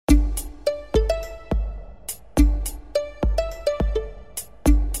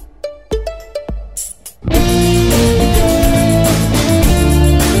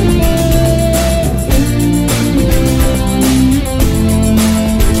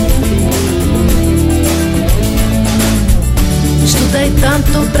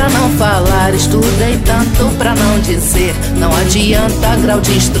tanto pra não falar, estudei tanto pra não dizer. Não adianta grau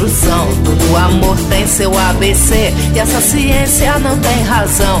de instrução, todo amor tem seu ABC. E essa ciência não tem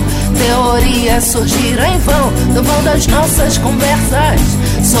razão, teorias surgiram em vão, no vão das nossas conversas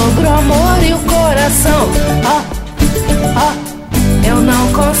sobre o amor e o coração. Eu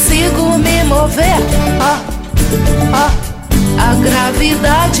não consigo me mover. A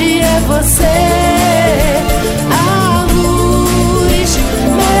gravidade é você, a luz,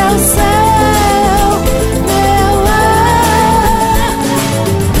 meu céu, meu ar.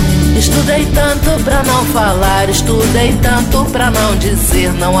 Estudei tanto pra não falar, estudei tanto pra não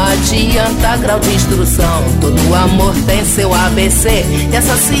dizer. Não adianta grau de instrução, todo amor tem seu ABC. E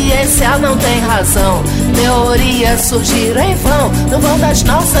essa ciência não tem razão, teorias surgiram em vão, no vão das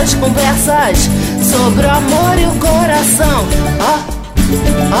nossas conversas sobre o amor e o coração.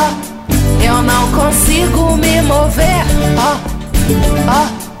 Eu não consigo me mover.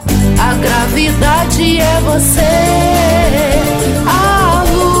 A gravidade é você, a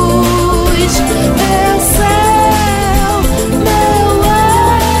luz, meu céu, meu ar.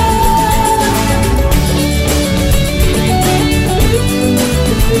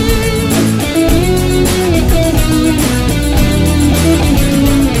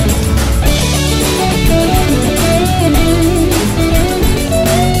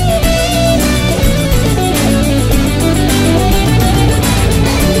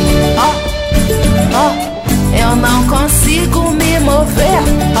 Eu não consigo me mover.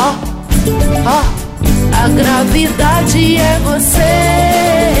 A gravidade é você,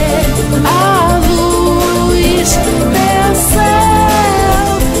 a luz, meu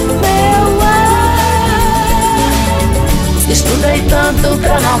céu, meu ar. Estudei tanto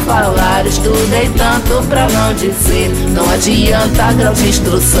pra não falar, estudei tanto pra não dizer. Não adianta grau de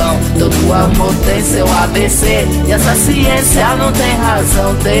instrução, todo amor tem seu ABC. E essa ciência não tem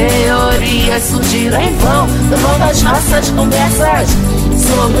razão, teorias surgiram em vão, no vão das nossas conversas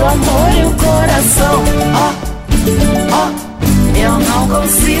sobre o amor e o coração. Eu não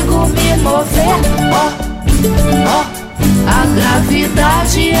consigo me mover. A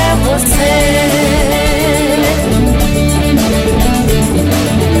gravidade é você.